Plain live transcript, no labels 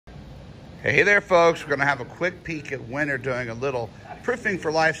Hey there, folks. We're going to have a quick peek at winter, doing a little proofing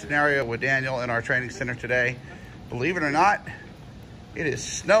for life scenario with Daniel in our training center today. Believe it or not, it is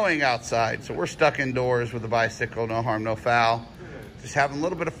snowing outside, so we're stuck indoors with the bicycle. No harm, no foul. Just having a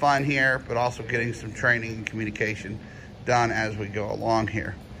little bit of fun here, but also getting some training and communication done as we go along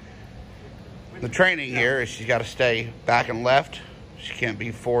here. The training here is she's got to stay back and left. She can't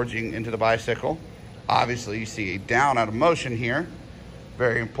be forging into the bicycle. Obviously, you see a down out of motion here.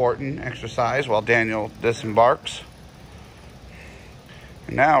 Very important exercise while Daniel disembarks.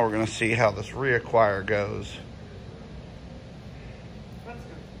 And now we're going to see how this reacquire goes.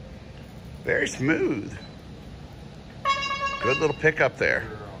 Very smooth. Good little pickup there.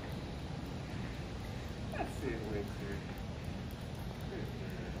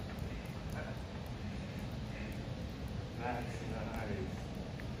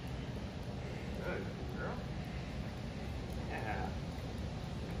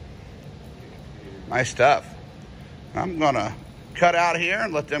 Nice stuff. I'm gonna cut out here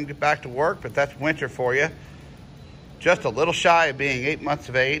and let them get back to work, but that's winter for you. Just a little shy of being 8 months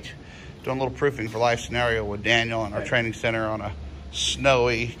of age. Doing a little proofing for life scenario with Daniel in our training center on a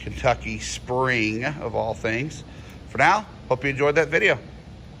snowy Kentucky spring of all things. For now, hope you enjoyed that video.